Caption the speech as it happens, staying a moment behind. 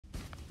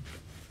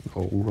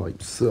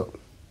Alright, so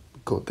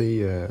got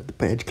the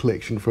badge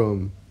collection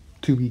from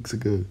 2 weeks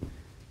ago.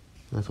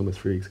 That's almost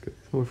 3 weeks ago.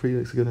 It's almost 3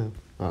 weeks ago now.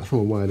 It's from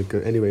a while ago.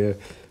 Anyway,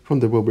 from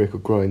the World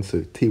Record Grind,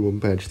 so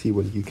T1 badge,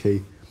 T1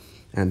 UK,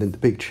 and then the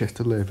big chest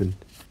 11.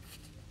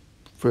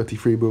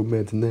 33 world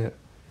meds in there.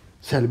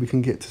 Sadly, we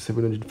can get to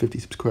 750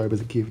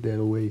 subscribers and give that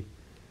away.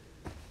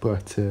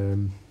 But,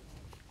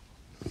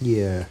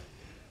 yeah.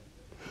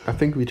 I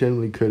think we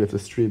generally could if the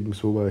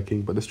streams were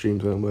working, but the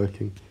streams weren't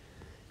working.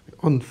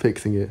 On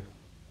fixing it,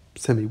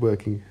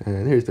 semi-working,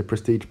 and here's the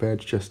prestige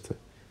badge just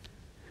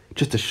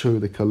to show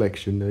the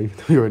collection.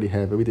 We already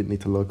have it, we didn't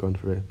need to log on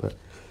for it, but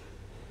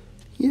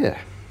yeah.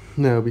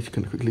 Now we're just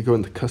going to quickly go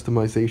into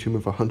customization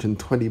with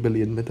 120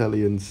 million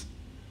medallions,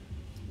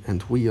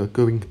 and we are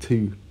going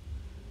to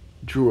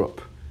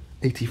drop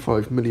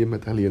 85 million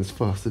medallions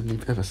faster than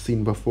you've ever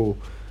seen before.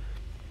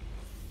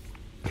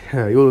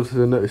 You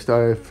also noticed I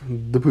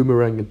have the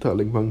boomerang and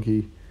turtling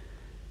monkey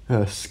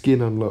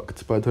skin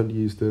unlocked, but I don't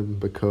use them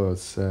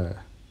because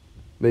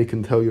they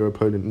can tell your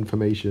opponent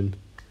information,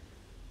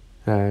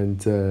 and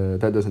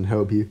that doesn't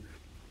help you.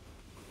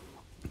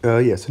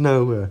 Yeah, so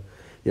now,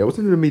 yeah, it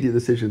wasn't an immediate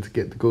decision to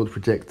get the gold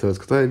projectiles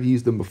because I have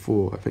used them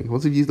before. I think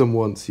once you've used them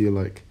once, you're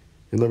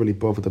not really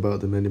bothered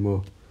about them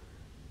anymore.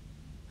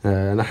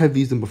 And I have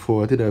used them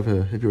before. I did have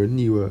if you're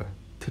newer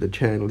to the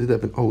channel, I did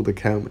have an old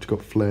account which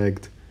got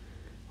flagged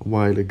a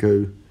while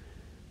ago,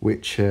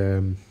 which,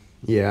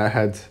 yeah, I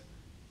had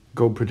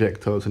gold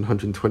projectiles and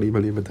 120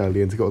 million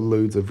medallions. I got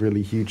loads of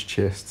really huge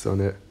chests on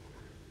it.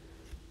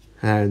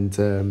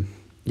 And,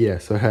 yeah,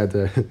 so I've had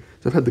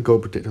the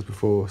gold projectiles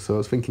before, so I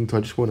was thinking, do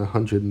I just want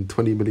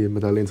 120 million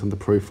medallions on the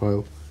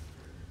profile?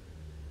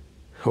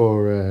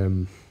 Or,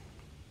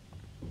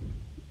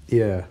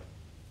 yeah.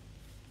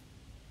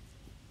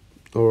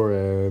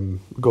 Or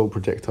gold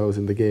projectiles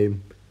in the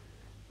game.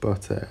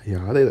 But,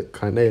 yeah, they look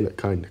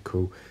kind of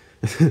cool.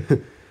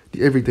 The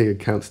everyday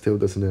account still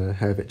doesn't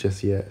have it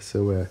just yet,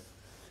 so I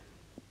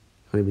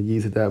don't even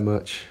use it that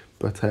much.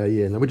 But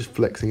yeah, now we're just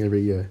flexing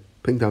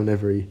putting down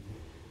every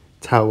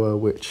tower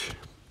which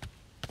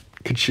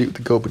could shoot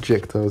the gold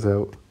projectiles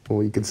out,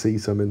 or you can see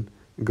some in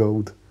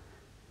gold.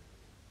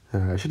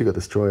 I should have got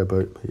the destroyer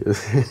boat.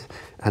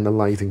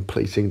 Analyzing,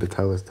 placing the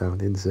towers down,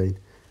 insane.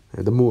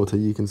 The mortar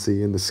you can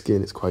see in the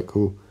skin, it's quite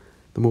cool.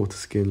 The mortar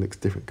skin looks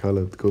different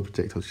colour, the gold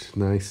projectiles is just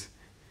nice.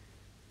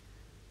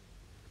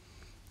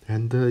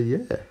 And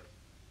yeah,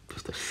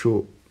 just a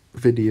short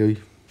video.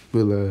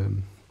 We'll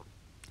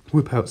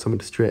whip out some of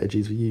the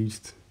strategies we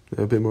used,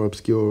 a bit more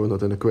obscure, not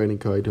done a grinding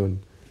guide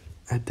on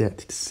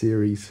adapted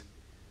series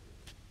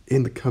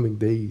in the coming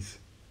days.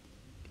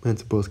 And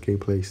some boss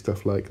gameplay,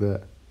 stuff like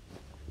that.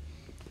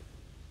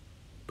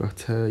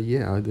 But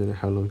yeah, I don't know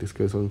how long this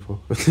goes on for.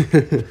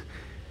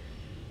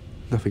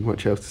 Nothing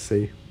much else to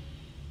say.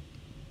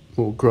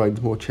 More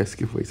grinds, more chest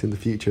giveaways in the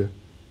future.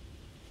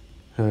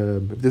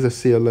 If there's a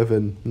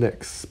C11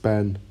 next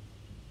span,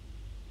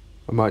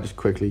 I might just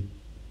quickly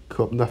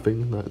cop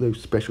nothing, like no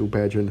special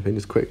badge or anything,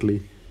 just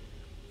quickly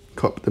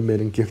cop them in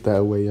and give that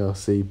away, I'll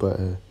see. But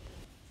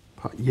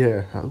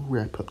yeah, I'll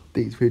wrap up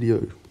today's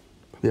video. Hope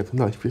you have a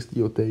nice rest of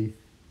your day,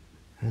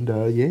 and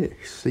yeah,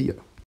 see ya.